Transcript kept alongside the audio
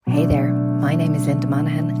Hey there, my name is Linda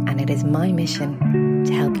Monaghan and it is my mission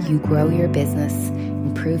to help you grow your business,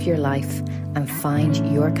 improve your life and find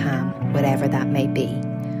your calm, whatever that may be.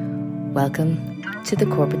 Welcome to the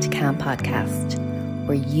Corporate to Calm podcast,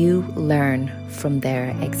 where you learn from their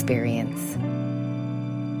experience.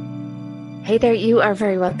 Hey there, you are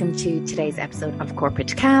very welcome to today's episode of Corporate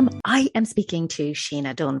to Calm. I am speaking to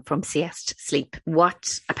Síne Dunne from Siest Sleep.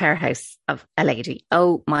 What a powerhouse of a lady.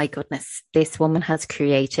 Oh my goodness. This woman has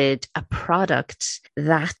created a product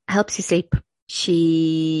that helps you sleep.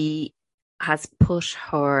 She has put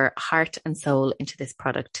her heart and soul into this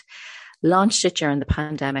product, launched it during the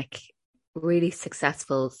pandemic, really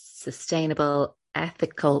successful, sustainable,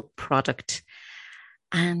 ethical product.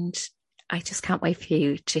 And I just can't wait for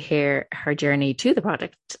you to hear her journey to the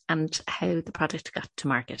product and how the product got to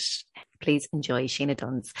market. Please enjoy Síne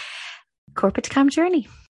Dunne's Corporate to Calm journey.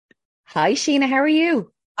 Hi, Síne. How are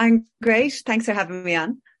you? I'm great. Thanks for having me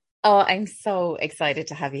on. Oh, I'm so excited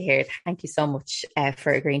to have you here. Thank you so much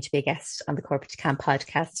for agreeing to be a guest on the Corporate to Calm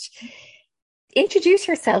podcast. Introduce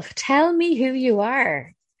yourself. Tell me who you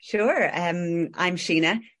are. Sure. I'm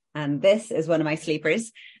Síne, and this is one of my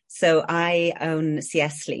sleepers. So I own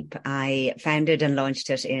Siest Sleep. I founded and launched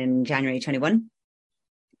it in January 21,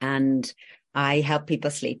 and I help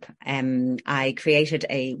people sleep. I created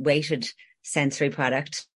a weighted sensory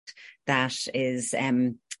product that is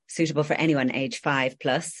suitable for anyone age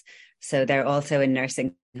 5+. So they're also in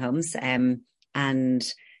nursing homes,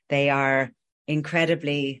 and they are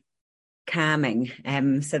incredibly calming.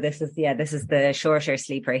 So this is the shorter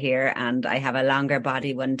sleeper here, and I have a longer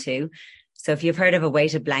body one too. So if you've heard of a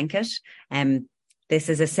weighted blanket, this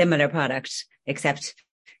is a similar product, except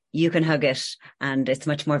you can hug it and it's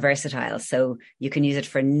much more versatile. So you can use it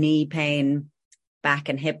for knee pain, back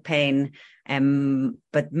and hip pain,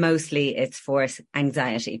 but mostly it's for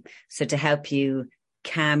anxiety. So to help you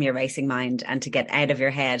calm your racing mind and to get out of your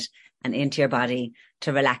head and into your body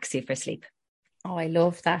to relax you for sleep. Oh, I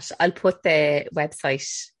love that. I'll put the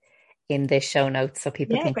website in the show notes so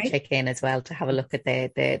people can click in as well to have a look at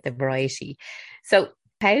the variety. So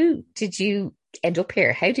how did you end up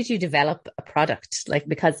here? How did you develop a product?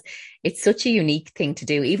 Because it's such a unique thing to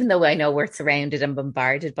do, even though I know we're surrounded and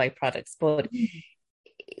bombarded by products, but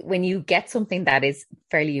when you get something that is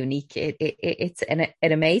fairly unique, it's an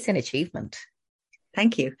amazing achievement.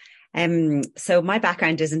 Thank you. So my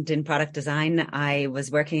background isn't in product design. I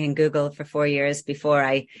was working in Google for 4 years before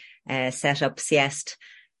I set up Siest.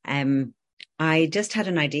 I just had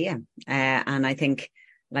an idea, and I think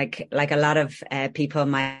like a lot of people,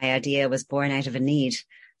 my idea was born out of a need.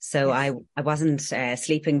 So yes. I wasn't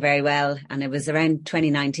sleeping very well, and it was around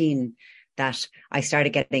 2019 that I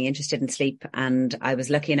started getting interested in sleep, and I was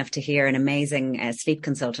lucky enough to hear an amazing sleep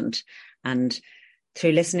consultant, and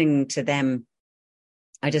through listening to them,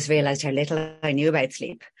 I just realized how little I knew about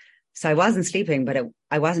sleep. So I wasn't sleeping, but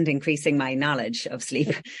I wasn't increasing my knowledge of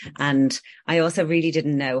sleep. And I also really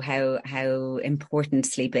didn't know how important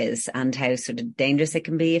sleep is and how sort of dangerous it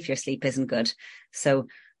can be if your sleep isn't good. So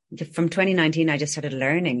from 2019, I just started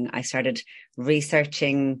learning. I started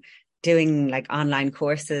researching, doing like online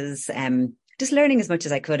courses, just learning as much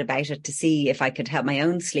as I could about it to see if I could help my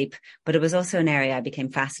own sleep. But it was also an area I became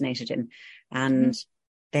fascinated in. And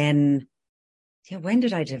then when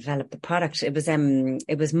did I develop the product? It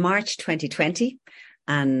was March 2020,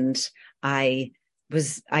 and I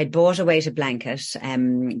bought a weighted blanket,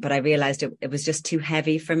 but I realized it was just too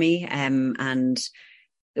heavy for me, and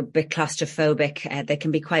a bit claustrophobic. They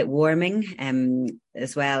can be quite warming,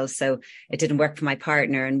 as well. So it didn't work for my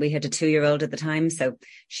partner, and we had a 2-year-old at the time, so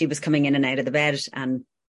she was coming in and out of the bed, and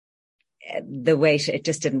the weight, it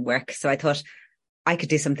just didn't work. So I thought I could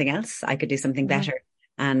do something else. I could do something better,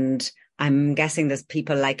 and I'm guessing there's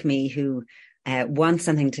people like me who want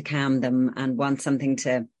something to calm them and want something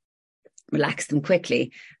to relax them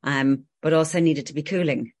quickly, but also need it to be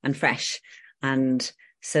cooling and fresh. And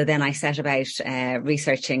so then I set about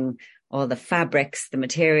researching all the fabrics, the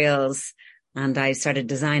materials, and I started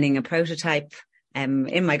designing a prototype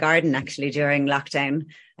in my garden actually during lockdown.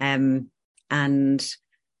 It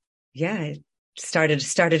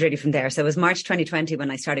started really from there. So it was March 2020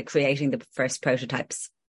 when I started creating the first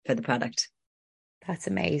prototypes for the product. That's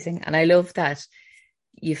amazing. And I love that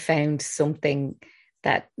you found something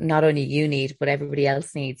that not only you need, but everybody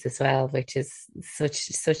else needs as well, which is such,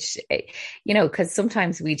 because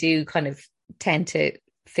sometimes we do kind of tend to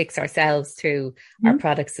fix ourselves through our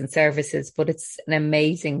products and services, but it's an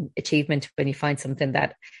amazing achievement when you find something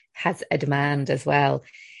that has a demand as well.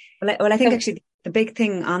 Well, I think actually the big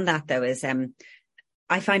thing on that though is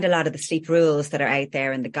I find a lot of the sleep rules that are out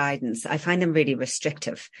there and the guidance, I find them really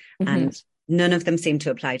restrictive. And none of them seemed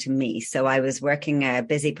to apply to me. So I was working a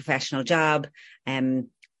busy professional job. I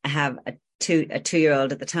have a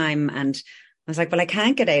 2-year-old at the time, and I was like, well, I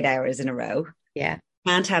can't get 8 hours in a row. Yeah.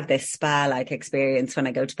 Can't have this spa-like experience when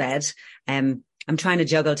I go to bed. I'm trying to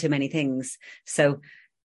juggle too many things. So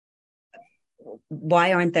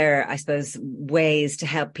why aren't there, I suppose, ways to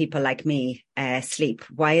help people like me sleep?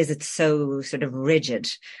 Why is it so sort of rigid?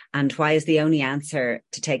 And why is the only answer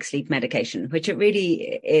to take sleep medication, which it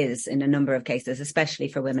really is in a number of cases, especially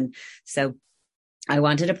for women? So I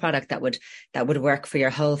wanted a product that would work for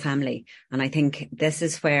your whole family. And I think this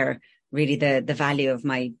is where really the value of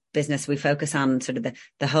my business, we focus on sort of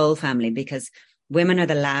the whole family, because women are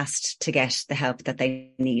the last to get the help that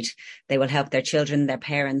they need. They will help their children, their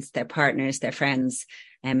parents, their partners, their friends.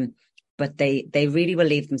 But they really will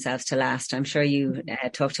leave themselves to last. I'm sure you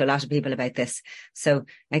talk to a lot of people about this. So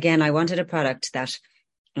again, I wanted a product that,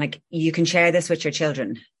 like, you can share this with your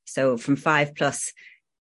children. So from 5+,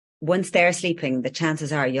 once they're sleeping, the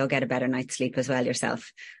chances are you'll get a better night's sleep as well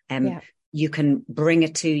yourself. You can bring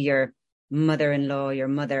it to your mother-in-law, your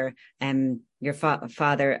mother, your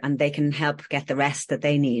father, and they can help get the rest that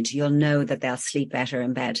they need. You'll know that they'll sleep better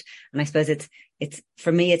in bed. And I suppose it's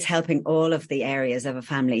for me, it's helping all of the areas of a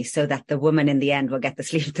family so that the woman in the end will get the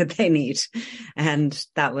sleep that they need. And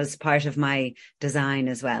that was part of my design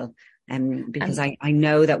as well. Because I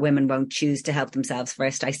know that women won't choose to help themselves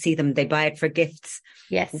first. I see them, they buy it for gifts.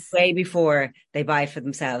 Yes. Way before they buy it for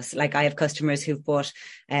themselves. Like, I have customers who've bought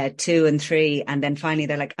 2 and 3, and then finally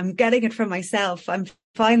they're like, I'm getting it for myself. I'm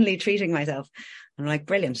finally treating myself. I'm like,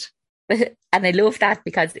 brilliant. And I love that,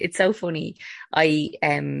 because it's so funny. I,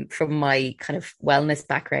 from my kind of wellness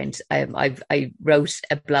background, I wrote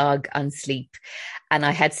a blog on sleep, and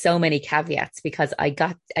I had so many caveats because I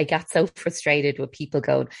got so frustrated with people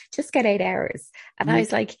going, just get 8 hours. And I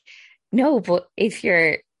was like, no, but if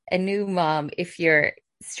you're a new mom, if you're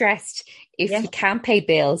stressed, if you can't pay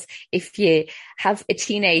bills, if you have a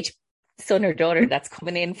teenage son or daughter that's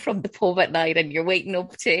coming in from the pub at night and you're waiting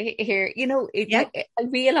up to hear, I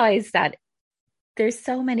realize that there's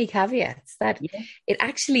so many caveats that it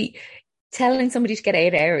actually, telling somebody to get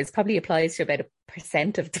 8 hours probably applies to about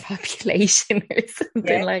 1% of the population or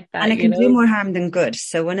something like that. And it can do more harm than good.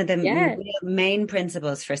 So one of the main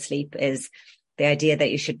principles for sleep is the idea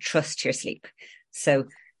that you should trust your sleep. So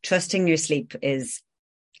trusting your sleep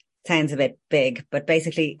sounds a bit big, but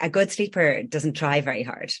basically a good sleeper doesn't try very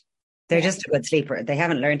hard. They're just a good sleeper. They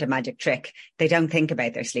haven't learned a magic trick. They don't think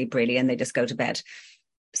about their sleep really, and they just go to bed.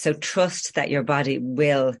 So trust that your body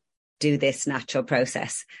will do this natural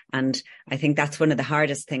process. And I think that's one of the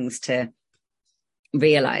hardest things to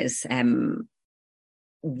realize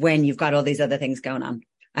when you've got all these other things going on.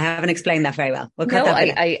 I haven't explained that very well. We'll cut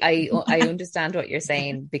that bit. I understand what you're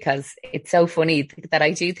saying, because it's so funny that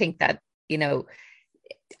I do think that,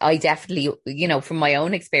 I definitely, from my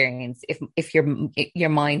own experience, if your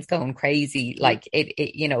mind's going crazy, like it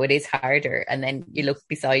is harder. And then you look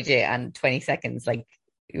beside you and 20 seconds, like,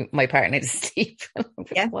 my partner's asleep.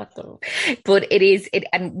 But it is,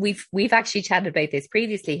 and we've actually chatted about this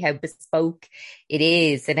previously, how bespoke it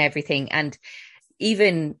is and everything. And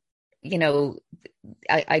even,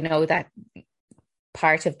 I know that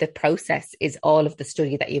part of the process is all of the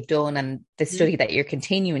study that you've done and the study that you're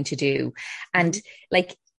continuing to do. And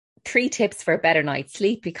like 3 tips for a better night's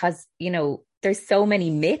sleep, because, there's so many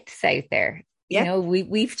myths out there.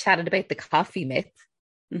 We've chatted about the coffee myth.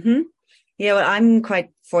 Mm-hmm. Yeah, well, I'm quite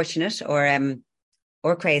fortunate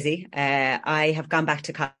or crazy. I have gone back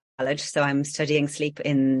to college, so I'm studying sleep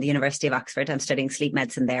in the University of Oxford. I'm studying sleep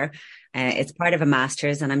medicine there. It's part of a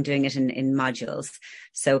master's, and I'm doing it in modules.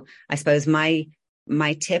 So I suppose my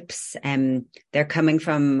tips, they're coming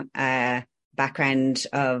from a background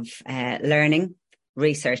of learning,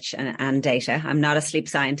 research and data. I'm not a sleep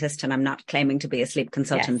scientist, and I'm not claiming to be a sleep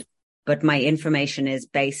consultant, but my information is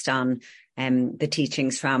based on the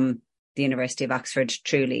teachings from the University of Oxford,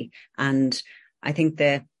 truly. And I think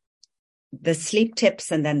the sleep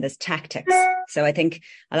tips, and then there's tactics. So I think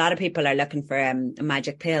a lot of people are looking for a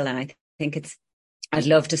magic pill, and I think I'd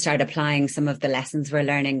love to start applying some of the lessons we're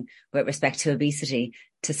learning with respect to obesity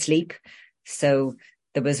to sleep. So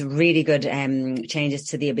there was really good changes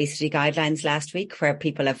to the obesity guidelines last week, where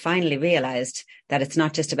people have finally realized that it's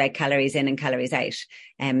not just about calories in and calories out,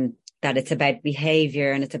 that it's about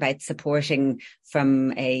behavior, and it's about supporting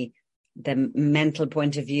from the mental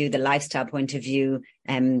point of view, the lifestyle point of view,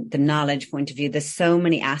 the knowledge point of view. There's so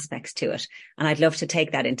many aspects to it. And I'd love to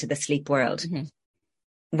take that into the sleep world.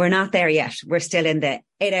 Mm-hmm. We're not there yet. We're still in the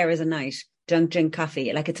 8 hours a night, don't drink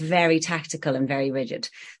coffee. Like, it's very tactical and very rigid.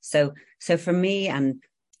 So for me, and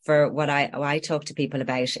for what I talk to people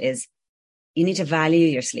about, is you need to value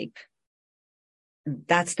your sleep.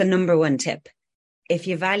 That's the number one tip. If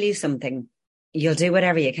you value something, you'll do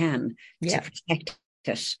whatever you can to protect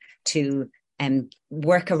it, to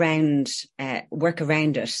work around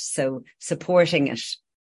it. So supporting it,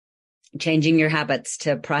 changing your habits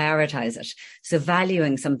to prioritize it. So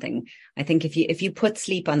valuing something. I think if you put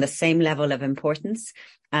sleep on the same level of importance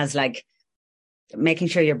as like making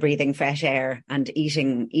sure you're breathing fresh air and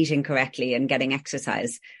eating correctly and getting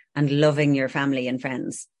exercise and loving your family and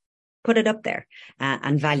friends, put it up there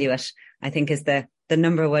and value it, I think is the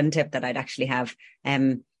number one tip that I'd actually have.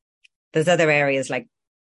 There's other areas like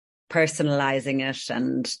personalizing it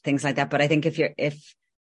and things like that. But I think if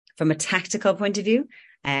from a tactical point of view,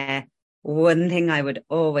 one thing I would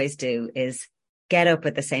always do is get up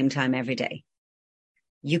at the same time every day.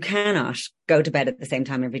 You cannot go to bed at the same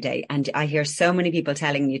time every day. And I hear so many people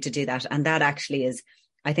telling you to do that. And that actually is,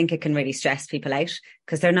 I think it can really stress people out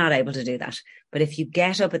because they're not able to do that. But if you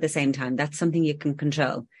get up at the same time, that's something you can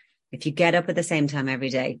control. If you get up at the same time every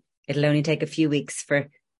day, it'll only take a few weeks for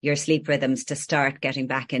your sleep rhythms to start getting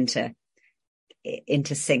back into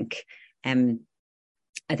sync.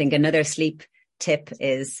 I think another sleep tip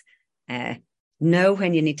is know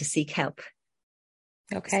when you need to seek help.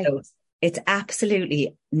 Okay. So it's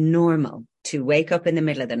absolutely normal to wake up in the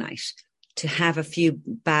middle of the night, to have a few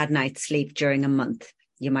bad nights sleep during a month.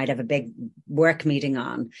 You might have a big work meeting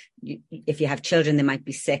on. If you have children, they might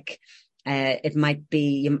be sick.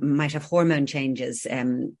 You might have hormone changes.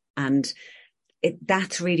 And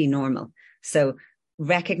that's really normal. So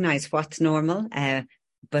recognize what's normal.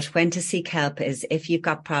 But when to seek help is if you've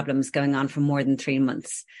got problems going on for more than 3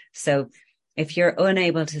 months. So if you're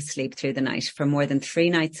unable to sleep through the night for more than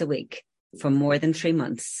 3 nights a week, for more than 3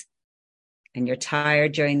 months, and you're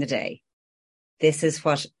tired during the day, this is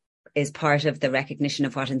what is part of the recognition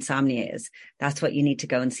of what insomnia is. That's what you need to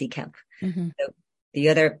go and seek help. Mm-hmm.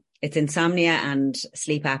 So it's insomnia and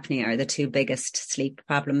sleep apnea are the two biggest sleep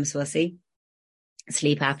problems we'll see.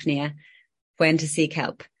 Sleep apnea, when to seek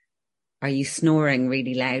help. Are you snoring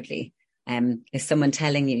really loudly? Is someone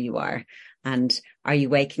telling you are? And are you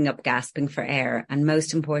waking up gasping for air? And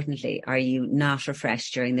most importantly, are you not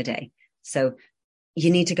refreshed during the day? So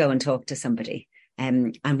you need to go and talk to somebody.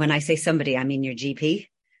 And when I say somebody, I mean your GP.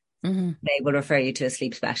 Mm-hmm. They will refer you to a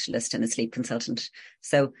sleep specialist and a sleep consultant.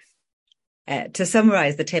 So to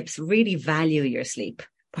summarize the tips, really value your sleep,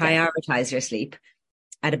 prioritize your sleep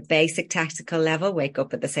at a basic tactical level, wake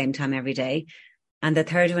up at the same time every day. And the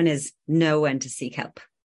third one is know when to seek help.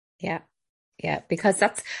 Yeah. Yeah. Because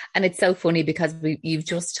and it's so funny because you've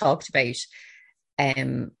just talked about,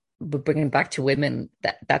 we're bringing back to women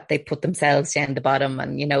that they put themselves down the bottom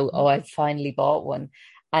and, I finally bought one.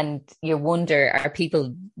 And you wonder, are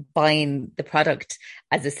people buying the product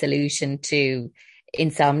as a solution to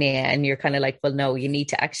insomnia? And you're kind of like, well, no, you need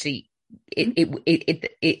to actually,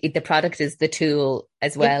 the product is the tool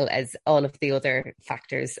as well as all of the other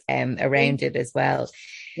factors around it as well.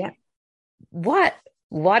 Yeah. What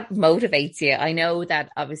motivates you? I know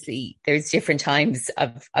that obviously there's different times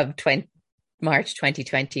of March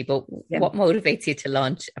 2020, but what motivates you to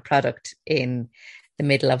launch a product in the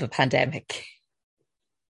middle of a pandemic?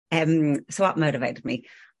 So what motivated me?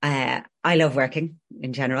 I love working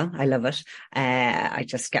in general. I love it. I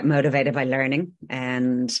just get motivated by learning.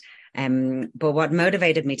 But what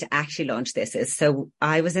motivated me to actually launch this is, so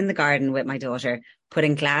I was in the garden with my daughter,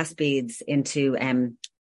 putting glass beads into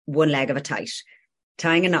one leg of a tite,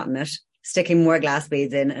 tying a knot in it, sticking more glass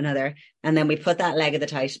beads in another. And then we put that leg of the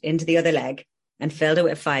tite into the other leg and filled it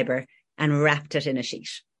with fiber and wrapped it in a sheet.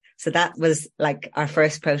 So that was like our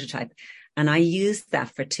first prototype. And I used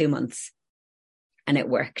that for 2 months and it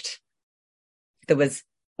worked. There was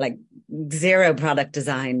like zero product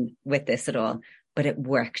design with this at all, but it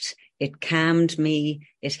worked. It calmed me.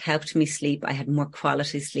 It helped me sleep. I had more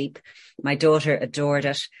quality sleep. My daughter adored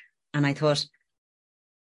it. And I thought,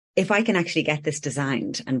 if I can actually get this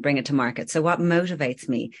designed and bring it to market. So what motivates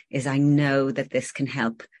me is I know that this can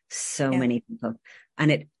help so many people.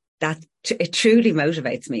 And it truly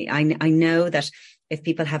motivates me. I know that if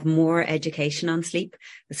people have more education on sleep,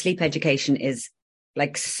 the sleep education is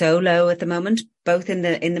like so low at the moment, both in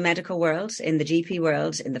the medical world, in the GP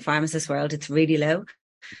world, in the pharmacist world, it's really low.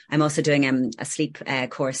 I'm also doing a sleep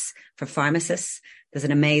course for pharmacists. There's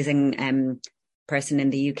an amazing person in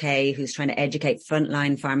the UK who's trying to educate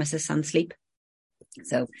frontline pharmacists on sleep.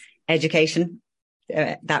 So education,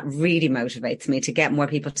 that really motivates me to get more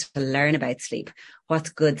people to learn about sleep. What's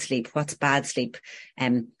good sleep? What's bad sleep?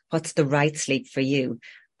 What's the right sleep for you?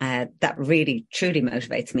 That really, truly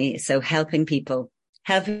motivates me. So helping people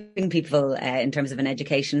in terms of an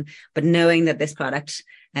education, but knowing that this product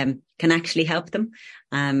can actually help them.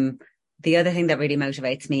 The other thing that really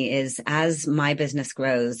motivates me is as my business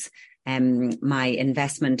grows, my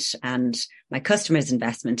investment and my customers'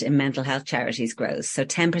 investment in mental health charities grows. So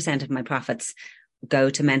 10% of my profits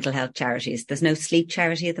go to mental health charities. There's no sleep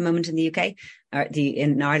charity at the moment in the UK or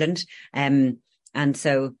in Ireland. And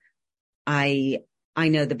so I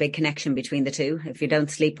know the big connection between the two. If you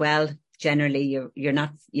don't sleep well, generally you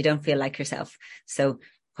don't feel like yourself. So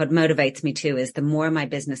what motivates me too is the more my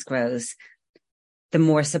business grows, the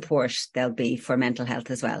more support there'll be for mental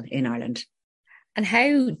health as well in Ireland. And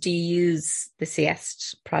how do you use the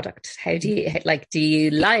Siest product? How do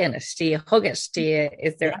you lie on it? Do you hug it?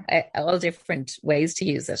 Is there all different ways to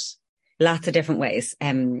use it? Lots of different ways.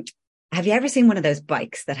 Have you ever seen one of those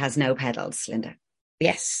bikes that has no pedals, Linda?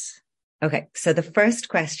 Yes. Okay. So the first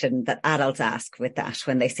question that adults ask with that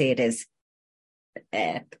when they see it is,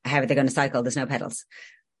 how are they going to cycle? There's no pedals.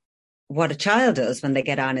 What a child does when they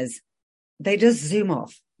get on is they just zoom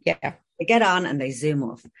off. Yeah. They get on and they zoom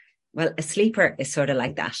off. Well, a sleeper is sort of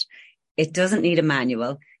like that. It doesn't need a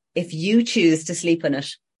manual. If you choose to sleep on it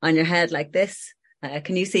on your head like this,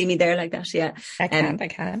 can you see me there like that? Yeah. I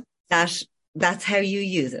can. That's how you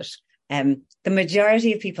use it. The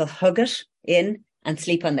majority of people hug it in and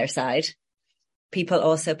sleep on their side. People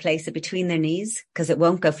also place it between their knees because it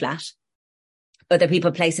won't go flat. Other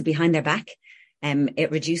people place it behind their back.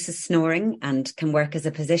 It reduces snoring and can work as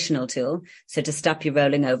a positional tool. So to stop you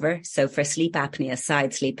rolling over. So for sleep apnea,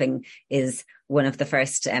 side sleeping is one of the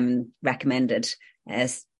first recommended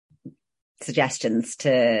suggestions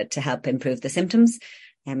to help improve the symptoms.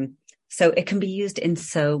 So it can be used in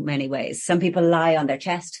so many ways. Some people lie on their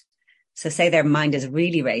chest. So say their mind is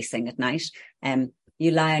really racing at night.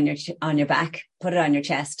 You lie on your back, put it on your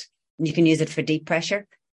chest, and you can use it for deep pressure.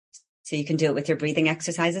 So you can do it with your breathing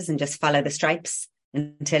exercises and just follow the stripes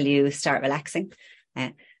until you start relaxing.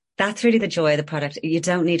 That's really the joy of the product. You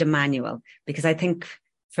don't need a manual because I think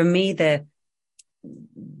for me, the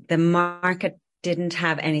market didn't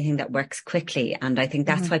have anything that works quickly. And I think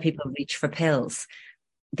that's why people reach for pills.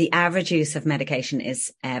 The average use of medication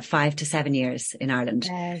is 5 to 7 years in Ireland.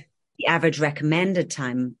 The average recommended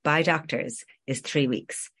time by doctors is 3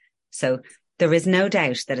 weeks. So there is no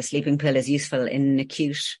doubt that a sleeping pill is useful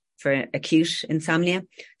for acute insomnia.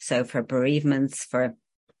 So for bereavements,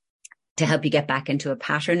 to help you get back into a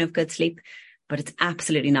pattern of good sleep, but it's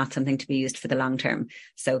absolutely not something to be used for the long term.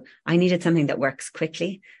 So I needed something that works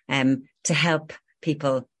quickly, to help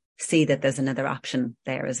people see that there's another option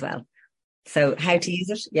there as well. So how to use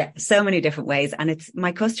it? Yeah, so many different ways. And it's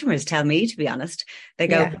my customers tell me, to be honest, they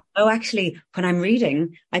go, oh, actually, when I'm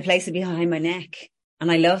reading, I place it behind my neck.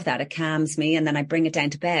 And I love that. It calms me. And then I bring it down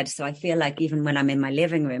to bed. So I feel like even when I'm in my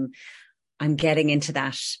living room, I'm getting into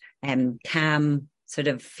that calm sort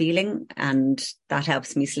of feeling, and that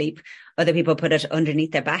helps me sleep. Other people put it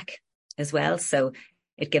underneath their back as well. So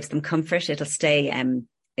it gives them comfort. It'll stay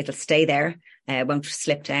there. It won't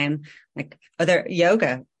slip down. Like other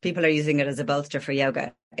yoga, people are using it as a bolster for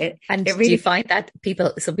yoga. Do you find that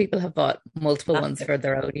some people have bought multiple ones for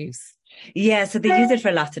their own use? Yeah, so they use it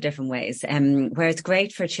for lots of different ways. Where it's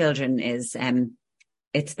great for children is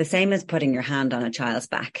it's the same as putting your hand on a child's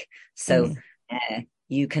back. So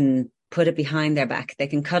you can put it behind their back. They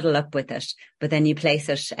can cuddle up with it, but then you place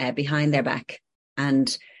it behind their back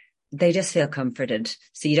and they just feel comforted.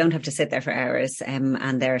 So you don't have to sit there for hours,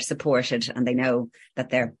 and they're supported and they know that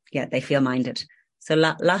they feel minded. So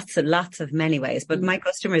lots of many ways, but my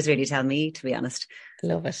customers really tell me, to be honest.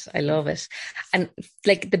 Love it. I love it. And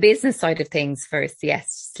like the business side of things for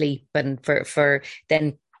Siest Sleep and for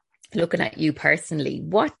then looking at you personally,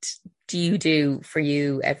 what do you do for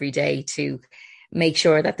you every day to make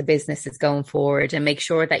sure that the business is going forward and make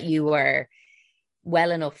sure that you are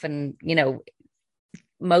well enough and,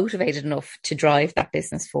 motivated enough to drive that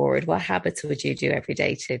business forward? What habits would you do every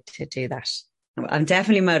day to do that? I'm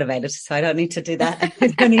definitely motivated, so I don't need to do that. I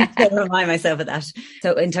don't need to remind myself of that.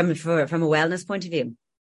 So in terms from a wellness point of view.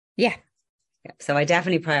 Yeah. So I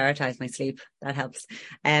definitely prioritize my sleep. That helps.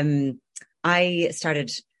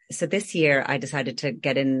 So this year I decided to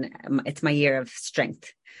get in, it's my year of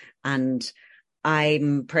strength, and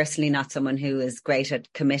I'm personally not someone who is great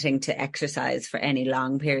at committing to exercise for any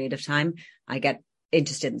long period of time. I get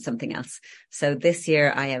interested in something else. So this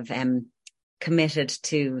year I have committed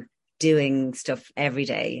to doing stuff every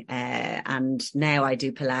day. And now I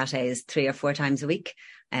do Pilates 3 or 4 times a week.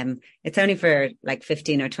 It's only for like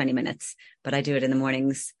 15 or 20 minutes, but I do it in the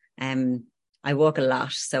mornings. I walk a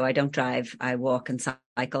lot, so I don't drive. I walk and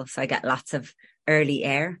cycle. So I get lots of early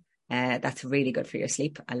air. That's really good for your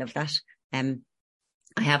sleep. I love that.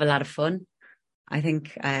 I have a lot of fun. I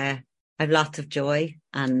think, I I've lots of joy,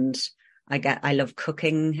 and I love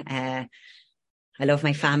cooking. I love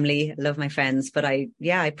my family, I love my friends, but I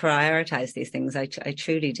prioritize these things. I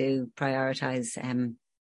truly do prioritize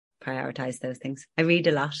those things. I read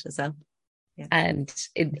a lot as well. Yeah. And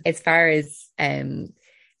as far as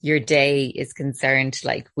your day is concerned,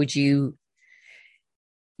 like, would you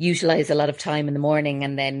utilize a lot of time in the morning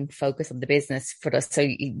and then focus on the business for us? So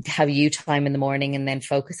have you time in the morning and then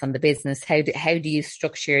focus on the business? How do you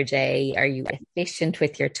structure your day? Are you efficient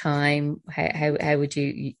with your time? How would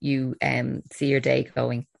you see your day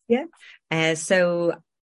going? Yeah. So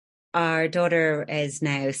our daughter is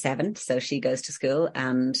now 7, so she goes to school,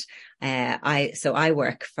 and I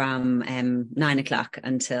work from 9 o'clock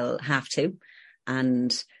until 2:30,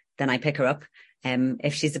 and then I pick her up.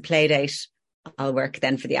 If she's a play date, I'll work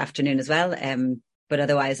then for the afternoon as well. But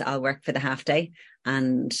otherwise I'll work for the half day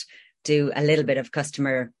and do a little bit of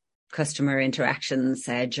customer interactions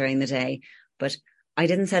during the day. But I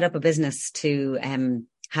didn't set up a business to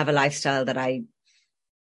have a lifestyle that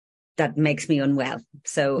makes me unwell.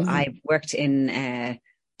 So I've worked in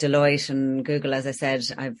Deloitte and Google, as I said.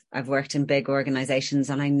 I've worked in big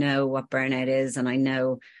organizations, and I know what burnout is, and I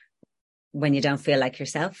know when you don't feel like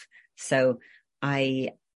yourself. So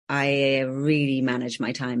I really manage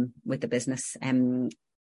my time with the business, and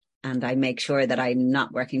I make sure that I'm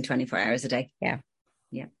not working 24 hours a day. Yeah.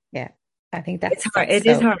 I think it's hard. It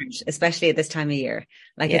is hard, especially at this time of year.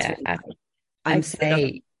 Like, it's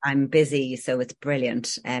really I'm busy, so it's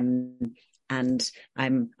brilliant. And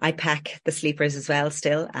I pack the sleepers as well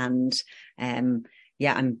still. And I'm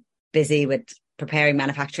busy with preparing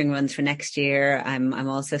manufacturing runs for next year. I'm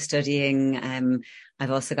also studying. I've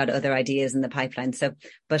also got other ideas in the pipeline. So,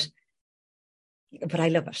 but I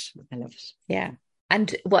love it. I love it. Yeah.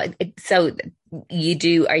 And are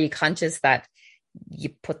you conscious that you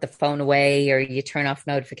put the phone away or you turn off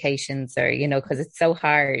notifications, or, because it's so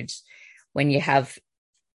hard when you have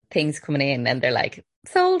things coming in and they're like,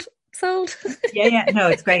 sold. Yeah. No,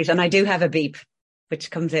 it's great. And I do have a beep which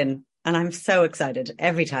comes in, and I'm so excited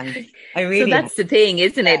every time. So that's the thing,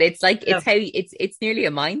 isn't it? It's like, it's nearly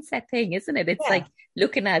a mindset thing, isn't it? It's like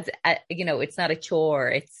looking at, it's not a chore.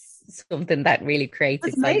 It's something that really creates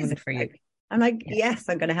excitement for you. I'm like, yes,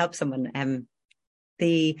 I'm going to help someone.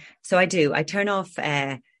 So I turn off,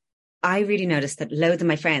 I really noticed that loads of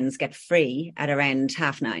my friends get free at around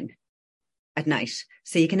 9:30 at night.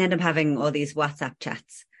 So you can end up having all these WhatsApp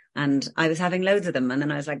chats, and I was having loads of them. And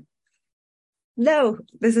then I was like, no,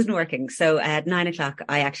 this isn't working. So at 9 o'clock,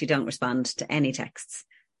 I actually don't respond to any texts.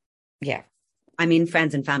 Yeah. I mean,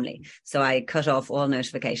 friends and family. So I cut off all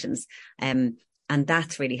notifications. And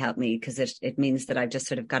that's really helped me, because it means that I've just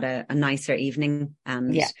sort of got a nicer evening.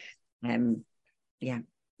 And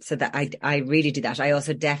so that I really do that. I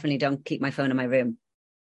also definitely don't keep my phone in my room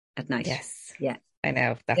at night. Yes. Yeah. I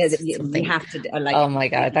know. That's something you have to oh my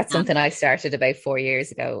God. That's something I started about 4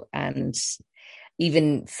 years ago. And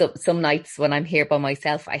even some nights when I'm here by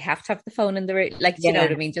myself, I have to have the phone in the room, like, you know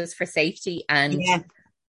what I mean? Just for safety. And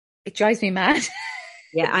it drives me mad.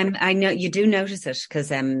 Yeah, I know you do notice it,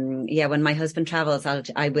 because when my husband travels,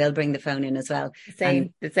 I will bring the phone in as well.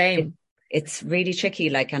 The same. It's really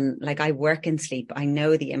tricky. Like I work in sleep. I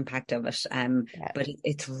know the impact of it. But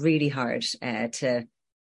it's really hard to.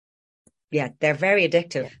 Yeah, they're very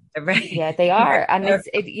addictive. They are, and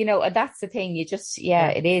that's the thing. You just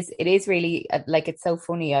it is really like, it's so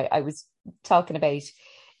funny. I was talking about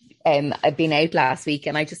I've been out last week,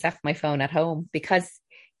 and I just left my phone at home, because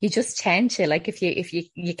you just tend to, like, if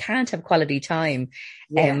you can't have quality time.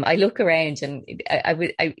 I look around, and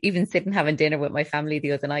I even sitting having dinner with my family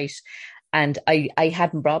the other night, and I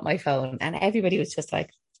hadn't brought my phone, and everybody was just like,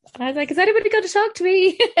 and I was like, is anybody going to talk to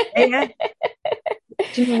me? Yeah.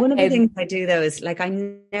 Do you know, one of the things I do though is, like, I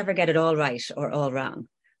never get it all right or all wrong.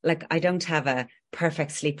 Like, I don't have a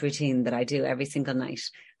perfect sleep routine that I do every single night.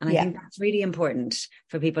 And I think that's really important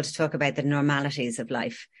for people to talk about the normalities of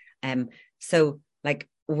life. So like,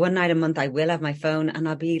 one night a month, I will have my phone, and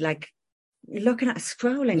I'll be like looking at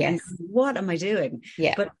scrolling and what am I doing?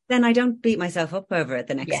 Yeah. But then I don't beat myself up over it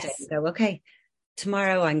the next day. So, okay,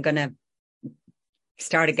 tomorrow I'm going to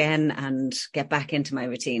start again and get back into my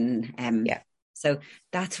routine. So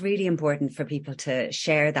that's really important for people to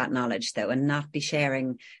share that knowledge, though, and not be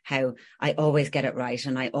sharing how I always get it right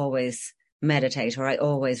and I always meditate or I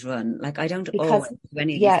always run. Like, I don't always do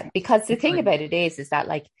any of these things. Because the thing about it is that,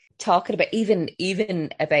 like, talking about even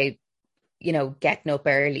about, getting up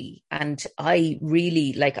early, and I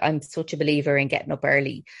really, like, I'm such a believer in getting up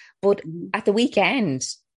early, but at the weekend,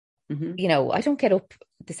 I don't get up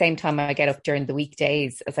the same time I get up during the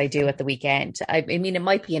weekdays as I do at the weekend. I mean, it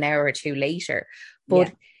might be an hour or two later,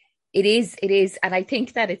 but It is. And I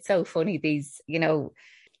think that it's so funny.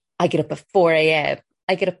 I get up at 4 a.m.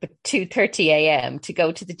 I get up at 2:30 a.m. to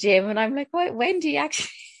go to the gym. And I'm like, when do you actually,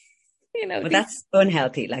 Well, these, that's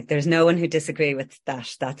unhealthy. Like, there's no one who disagree with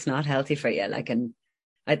that. That's not healthy for you. Like, and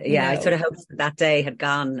I sort no. of hope that day had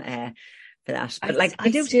gone for that. But like, I I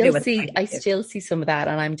do do still what see I I do. still see some of that,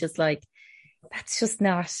 and I'm just like, that's just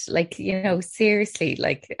not like, seriously,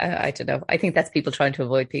 like I don't know. I think that's people trying to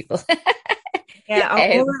avoid people.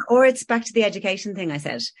 Yeah, um, or it's back to the education thing I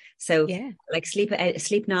said. So, yeah. like, sleep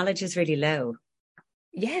knowledge is really low.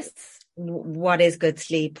 Yes. What is good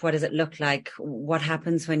sleep? What does it look like? What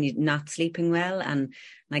happens when you're not sleeping well? And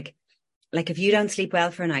like if you don't sleep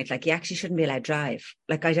well for a night, like, you actually shouldn't be allowed to drive.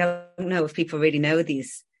 Like, I don't know if people really know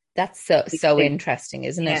That's so things. interesting,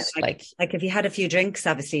 isn't Yeah, it? Like, like if you had a few drinks,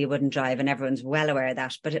 obviously you wouldn't drive, and everyone's well aware of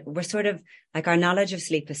that. But we're sort of like, our knowledge of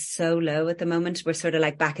sleep is so low at the moment. We're sort of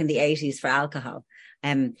like back in the 80s for alcohol.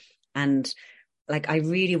 And like, I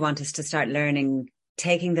really want us to start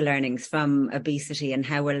taking the learnings from obesity and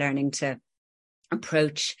how we're learning to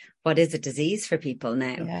approach what is a disease for people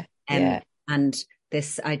now. yeah, Um, yeah, and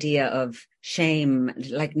this idea of shame,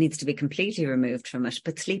 like, needs to be completely removed from it.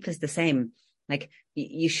 But sleep is the same. Like,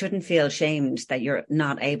 you shouldn't feel shamed that you're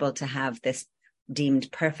not able to have this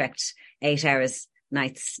deemed perfect 8 hours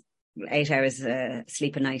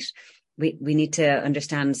sleep a night. We need to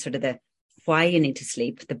understand sort of the why you need to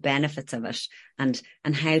sleep, the benefits of it, and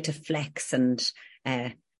how to flex and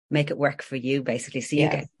make it work for you, basically, so you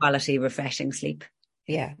yeah, get quality, refreshing sleep.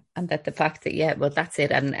 yeah. And that the fact that, yeah, well, that's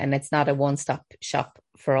it. And it's not a one-stop shop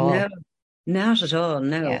for No, all. not at all.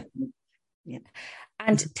 Yeah. No. Yeah.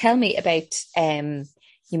 And tell me about,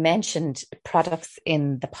 you mentioned products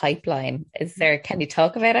in the pipeline. Can you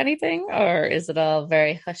talk about anything, or is it all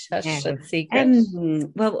very hush Yeah. hush and secret?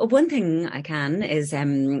 Well, one thing I can is,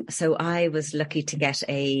 so I was lucky to get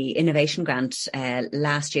a innovation grant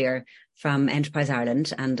last year from Enterprise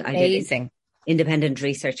Ireland, and I did Amazing. independent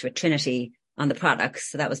research with Trinity on the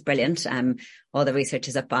products. So that was brilliant. All the research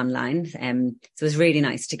is up online. So it was really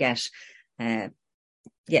nice to get, uh,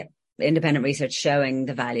 yeah, independent research showing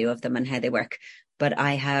the value of them and how they work. But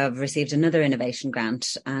I have received another innovation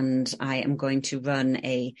grant, and I am going to run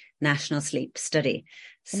a national sleep study.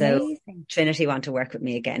 So Amazing. Trinity want to work with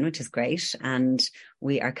me again, which is great. And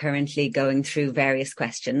we are currently going through various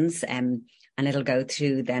questions, and it'll go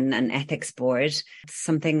through then an ethics board.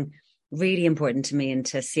 Something really important to me and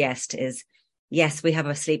to Siest is, yes, we have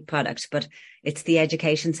a sleep product, but it's the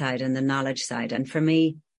education side and the knowledge side. And for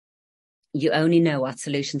me, you only know what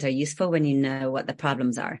solutions are useful when you know what the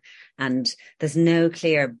problems are. And there's no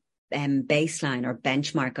clear baseline or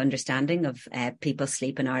benchmark understanding of people's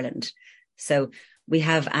sleep in Ireland. So we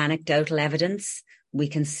have anecdotal evidence. We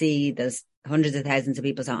can see there's hundreds of thousands of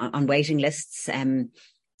people on waiting lists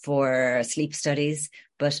for sleep studies.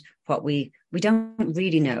 But what we don't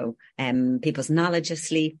really know people's knowledge of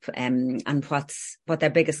sleep and what their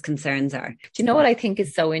biggest concerns are. Do you know what I think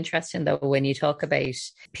is so interesting, though, when you talk about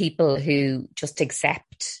people who just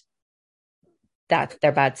accept that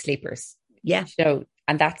they're bad sleepers? Yeah.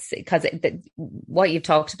 And that's because what you've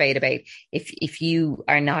talked about if you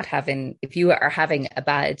are having a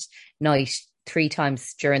bad night 3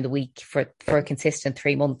 times during the week for a consistent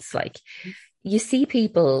 3 months, like, you see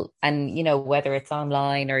people, and whether it's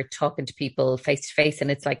online or talking to people face to face,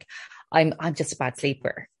 and it's like, I'm just a bad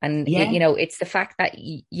sleeper. And Yeah. it's the fact that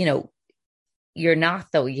you're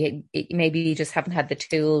not, though. Maybe you just haven't had the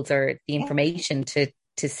tools or the information to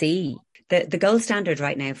see. The gold standard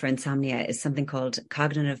right now for insomnia is something called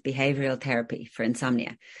cognitive behavioral therapy for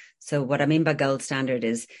insomnia. So what I mean by gold standard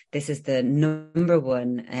is, this is the number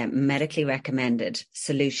one medically recommended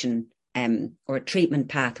solution or treatment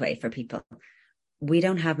pathway for people. We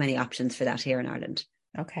don't have many options for that here in Ireland.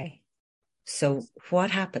 Okay. So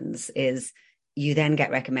what happens is, you then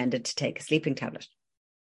get recommended to take a sleeping tablet.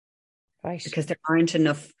 Right. Because there aren't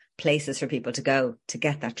enough places for people to go to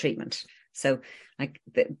get that treatment. So like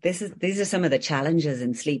these are some of the challenges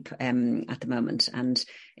in sleep at the moment, and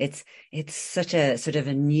it's such a sort of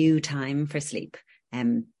a new time for sleep,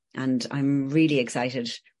 and I'm really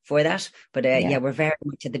excited for that. But we're very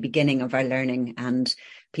much at the beginning of our learning, and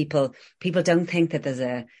people don't think that there's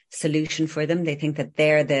a solution for them. They think that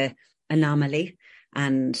they're the anomaly,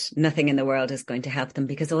 and nothing in the world is going to help them,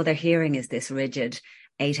 because all they're hearing is this rigid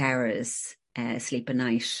 8 hours sleep a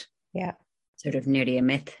night. Yeah. Sort of nearly a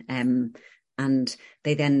myth. And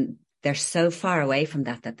they're so far away from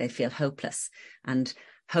that they feel hopeless. And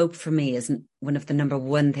hope for me is one of the number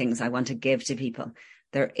one things I want to give to people.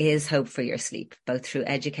 There is hope for your sleep, both through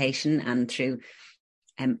education and through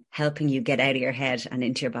helping you get out of your head and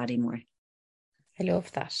into your body more. I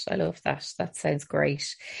love that. I love that. That sounds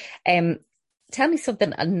great. Um, Tell me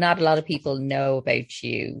something not a lot of people know about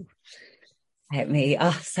you. About me.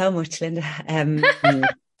 Oh, so much, Linda.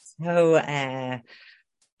 So,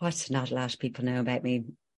 what not a lot of people know about me.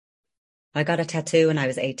 I got a tattoo when I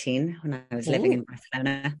was 18, when I was living Ooh, in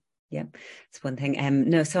Barcelona. Yeah, it's one thing.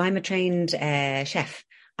 No, so I'm a trained chef.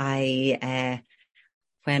 I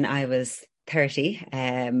when I was 30,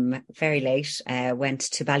 very late, went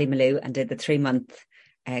to Ballymaloe and did the 3 month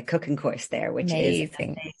cooking course there, which is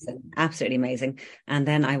amazing. amazing, absolutely amazing. And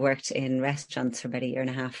then I worked in restaurants for about a year and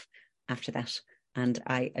a half after that. And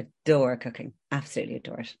I adore cooking, absolutely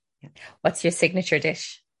adore it. Yeah. What's your signature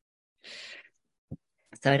dish?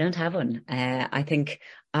 So I don't have one. I think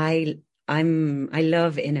I I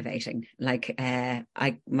love innovating. Like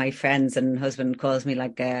my friends and husband calls me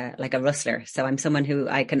like a rustler. So I'm someone who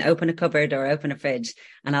I can open a cupboard or open a fridge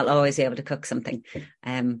and I'll always be able to cook something.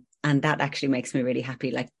 And that actually makes me really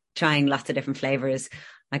happy. Like trying lots of different flavors.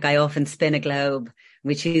 Like I often spin a globe.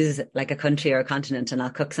 We choose like a country or a continent and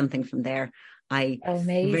I'll cook something from there. I Oh,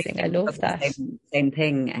 amazing. I really love love the that. same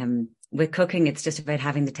thing. With cooking, it's just about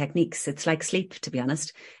having the techniques. It's like sleep, to be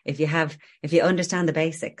honest. If you understand the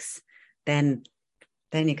basics, then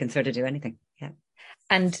you can sort of do anything. Yeah.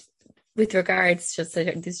 And with regards, just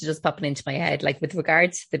this is just popping into my head, like with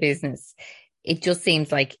regards to the business, it just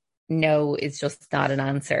seems like no is just not an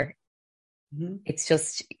answer. Mm-hmm. It's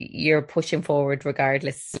just you're pushing forward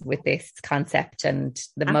regardless with this concept and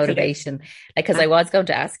the Absolutely. motivation. Like, because I was going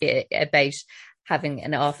to ask you about having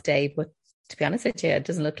an off day, but to be honest with you, it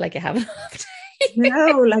doesn't look like you have an off day.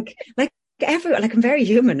 No, like everyone, like I'm very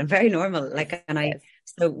human, I'm very normal. Like, and Yes.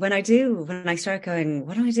 so when I start going,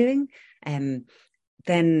 what am I doing? Um,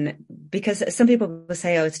 then because some people will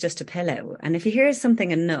say, oh, it's just a pillow. And if you hear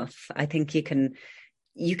something enough, I think you can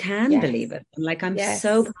Yes. believe it. And like I'm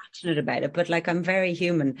so Yes. passionate about it, but like I'm very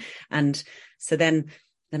human. And so then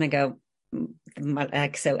I go,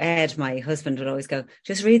 like so Ed, my husband would always go,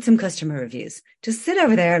 just read some customer reviews. Just sit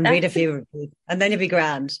over there and read a That's few reviews and then you'll be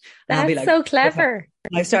grand. And I'll be that's like, so okay. clever.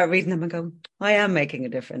 And I start reading them and go, I am making a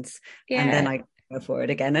difference. And then Yeah. I go for it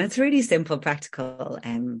again. And it's really simple, practical.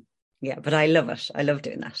 Yeah, but I love it. I love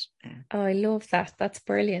doing that. Oh, I love that. That's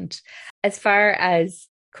brilliant. As far as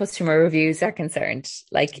customer reviews are concerned,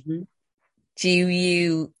 like, Mhm. do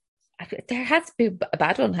you, there has to be a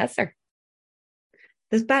bad one, has there?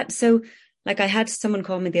 There's bad. So, like, I had someone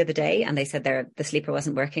call me the other day, and they said the sleeper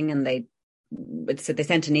wasn't working, and they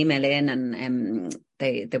sent an email in, and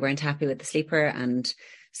they weren't happy with the sleeper, and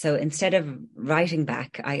so instead of writing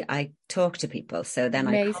back, I talked to people. So then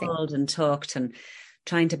I Amazing. called and talked and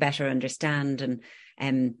trying to better understand,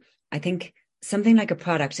 and I think something like a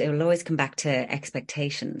product, it will always come back to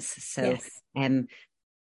expectations. So Yes. um,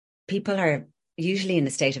 people are usually in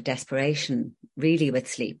a state of desperation really with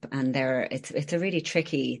sleep and it's a really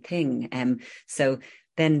tricky thing so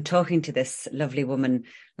then talking to this lovely woman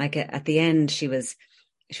like at the end she was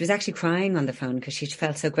actually crying on the phone because she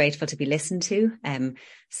felt so grateful to be listened to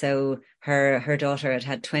so her daughter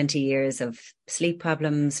had 20 years of sleep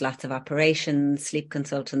problems, lots of operations, sleep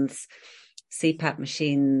consultants, CPAP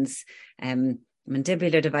machines,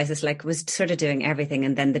 mandibular devices, like was sort of doing everything.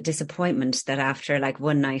 And then the disappointment that after like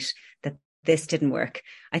one night that this didn't work,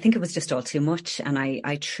 I think it was just all too much. And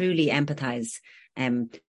I truly empathize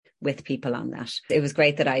with people on that. It was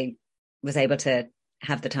great that I was able to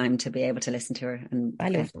have the time to be able to listen to her. And I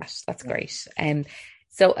love that. That's yeah. great.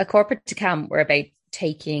 So a corporate to come, we're about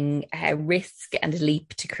taking a risk and a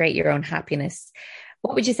leap to create your own happiness.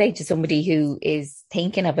 What would you say to somebody who is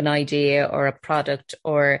thinking of an idea or a product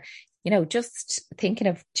or, just thinking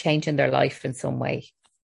of changing their life in some way?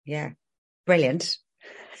 Yeah, brilliant.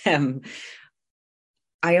 Um,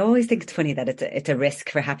 I always think it's funny that it's a risk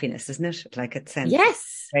for happiness, isn't it? Like it sounds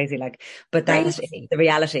Yes, crazy, like, but that is crazy. the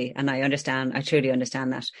reality, and I truly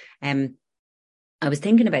understand that. I was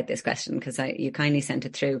thinking about this question because you kindly sent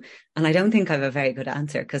it through, and I don't think I have a very good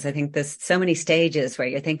answer because I think there's so many stages where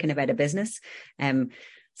you're thinking about a business, so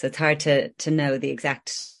it's hard to know the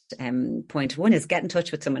exact point. One is get in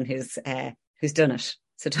touch with someone who's done it.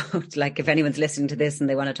 So don't, like if anyone's listening to this and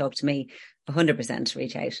they want to talk to me, 100%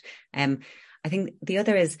 reach out. I think the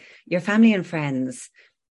other is your family and friends.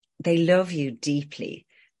 They love you deeply.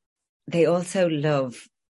 They also love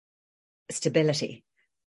stability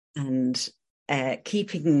and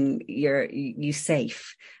keeping you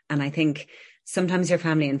safe. And I think sometimes your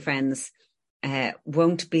family and friends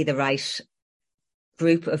won't be the right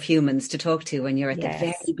group of humans to talk to when you're at the Yes.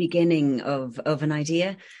 very beginning of an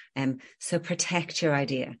idea. So protect your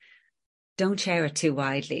idea. Don't share it too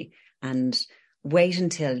widely and wait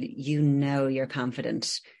until you know you're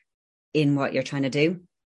confident in what you're trying to do,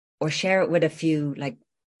 or share it with a few, like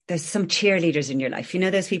there's some cheerleaders in your life. You know,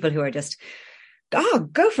 those people who are just, oh,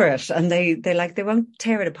 go for it. And they won't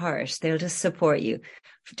tear it apart. They'll just support you.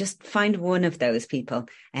 Just find one of those people.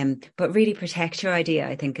 But really protect your idea,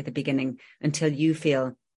 I think, at the beginning until you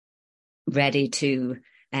feel ready to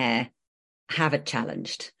have it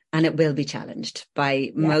challenged. And it will be challenged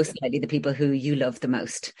by most likely the people who you love the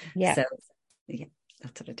most. Yeah. So yeah,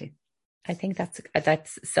 that's what I do. I think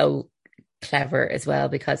that's so clever as well,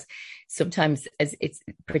 because sometimes it's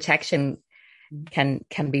protection can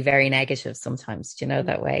be very negative sometimes, you know,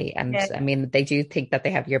 that way. And I mean, they do think that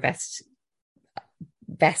they have your best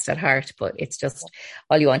at heart, but it's just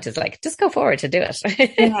all you want is like, just go forward to do it.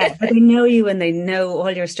 Yeah, but they know you and they know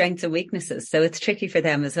all your strengths and weaknesses, so it's tricky for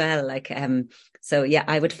them as well. Like so yeah,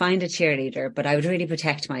 I would find a cheerleader, but I would really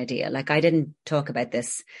protect my idea. Like I didn't talk about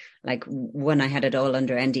this like when I had it all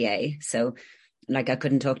under NDA, so like I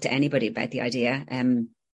couldn't talk to anybody about the idea, and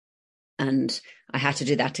I had to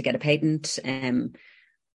do that to get a patent. There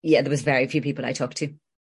was very few people I talked to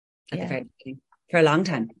at the very beginning for a long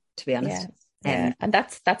time, to be honest. And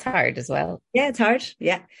that's hard as well. Yeah, it's hard.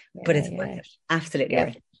 Yeah, but it's worth it. Absolutely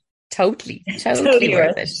worth it. Totally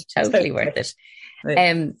worth it. Totally worth it.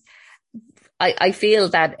 Right. I feel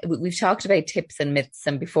that we've talked about tips and myths,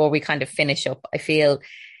 and before we kind of finish up, I feel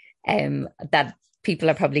that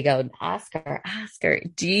people are probably going, ask her.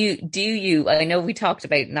 Do you, I know we talked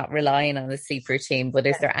about not relying on a sleep routine, but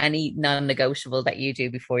is there any non-negotiable that you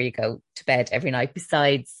do before you go to bed every night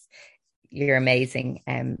besides your amazing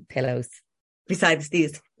pillows? Besides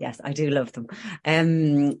these, yes, I do love them.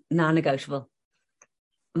 Non-negotiable.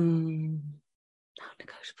 Non-negotiable.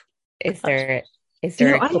 Is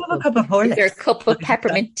there I love a cup of Horlicks. Is there a cup of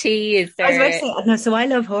peppermint tea? Is there? I was about to say, no, so I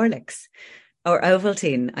love Horlicks or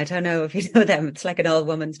Ovaltine. I don't know if you know them. It's like an old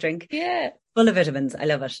woman's drink. Yeah. Full of vitamins. I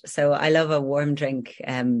love it. So I love a warm drink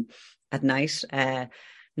at night.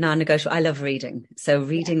 Non-negotiable. I love reading. So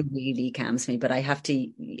reading really calms me, but I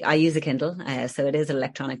use a Kindle. So it is an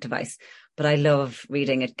electronic device, but I love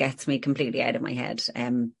reading. It gets me completely out of my head.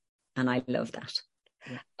 And I love that.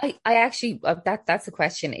 I actually, that's a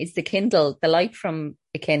question. Is the light from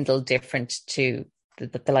a Kindle different to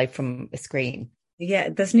the light from a screen? Yeah,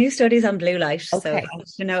 there's new studies on blue light. Okay.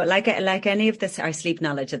 So, you know, like any of this, our sleep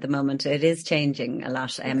knowledge at the moment, it is changing a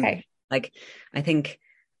lot. Like I think,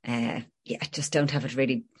 just don't have it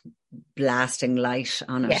really blasting light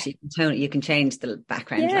on it. You can change the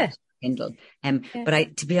background light. Kindle.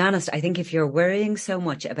 But to be honest, I think if you're worrying so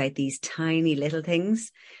much about these tiny little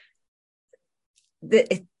things,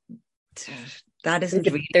 that isn't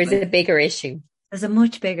really. There's a bigger issue. There's a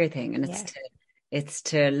much bigger thing, and it's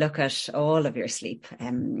to look at all of your sleep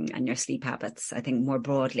and your sleep habits. I think more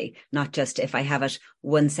broadly, not just if I have it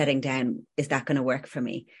one setting down, is that going to work for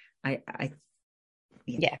me? I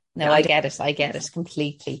get it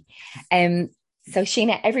completely. So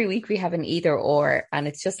Síne, every week we have an either or, and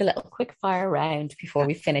it's just a little quick fire round before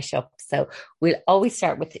we finish up. So we'll always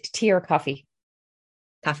start with tea or coffee.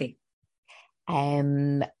 Coffee.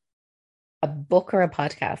 A book or a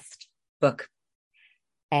podcast? Book.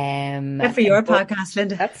 For your podcast,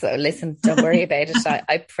 Linda. Listen, don't worry about it.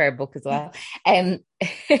 I prefer a book as well. A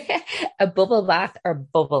bubble bath or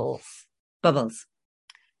bubbles? Bubbles.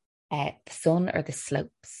 The sun or the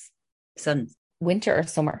slopes? Sun. Winter or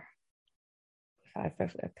summer? I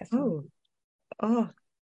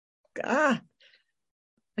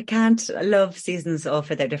can't. I love seasons all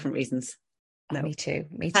for their different reasons. No. Me too.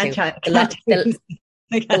 The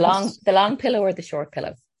long pillow or the short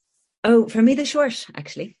pillow? Oh, for me, the short,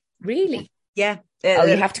 actually. Really? Yeah.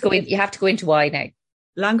 You have to go in. You have to go into why now.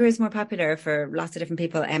 Longer is more popular for lots of different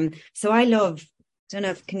people. So I love. Don't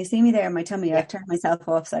know. Can you see me there in my tummy? Yeah. I've turned myself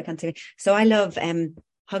off so I can't see. So I love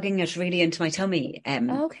hugging it really into my tummy.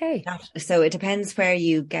 Okay. So it depends where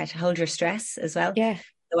you hold your stress as well. Yeah.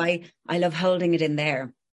 So I love holding it in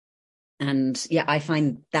there. And I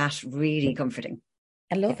find that really comforting.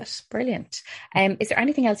 I love it. Brilliant. Is there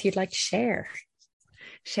anything else you'd like to share?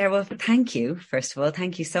 Well, thank you. First of all,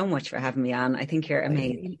 thank you so much for having me on. I think you're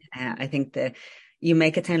amazing. I think you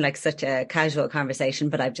make it sound like such a casual conversation,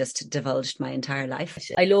 but I've just divulged my entire life.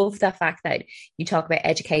 I love the fact that you talk about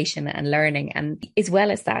education and learning. And as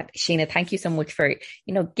well as that, Síne, thank you so much for,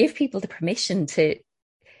 give people the permission to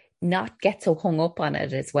not get so hung up on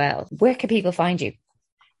it as well. Where can people find you?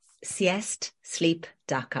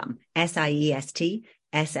 siestsleep.com.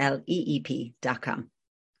 siestsleep.com.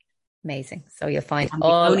 Amazing. So you'll find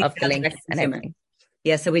all of the links and everything.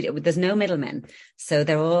 Yeah, so there's no middlemen. So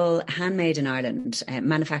they're all handmade in Ireland,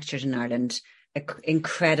 manufactured in Ireland,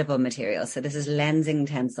 incredible material. So this is lensing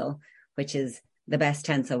tencel, which is the best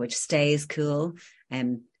tencel, which stays cool.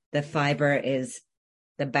 The fibre is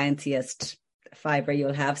the bounciest fibre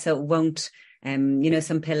you'll have. So it won't,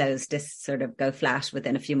 some pillows just sort of go flat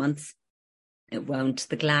within a few months. It won't.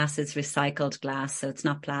 The glass is recycled glass, so it's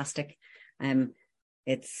not plastic.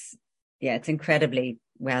 It's incredibly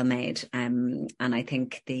well made. And I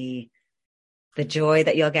think the joy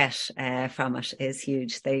that you'll get from it is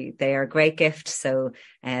huge. They are a great gift. So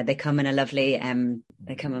they come in a lovely,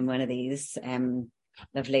 they come in one of these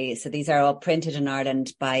lovely. So these are all printed in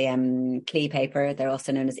Ireland by Clee paper. They're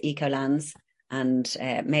also known as Ecolans and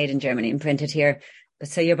made in Germany and printed here. But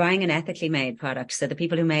so you're buying an ethically made product. So the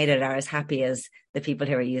people who made it are as happy as the people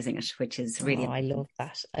who are using it, which is really. I love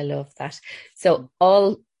that. I love that. So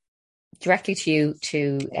all directly to you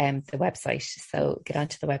to the website. So get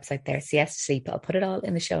onto the website there, Siest Sleep. I'll put it all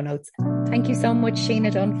in the show notes. Thank you so much,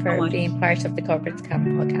 Síne Dunne, for being part of the Corporate Cam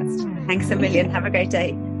podcast. Thanks a million. Have a great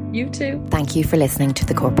day. You too. Thank you for listening to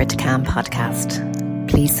the Corporate Cam podcast.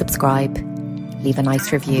 Please subscribe, leave a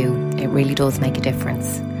nice review. It really does make a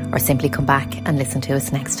difference. Or simply come back and listen to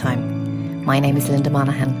us next time. My name is Linda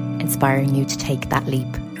Monaghan, inspiring you to take that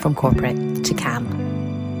leap from corporate to Cam.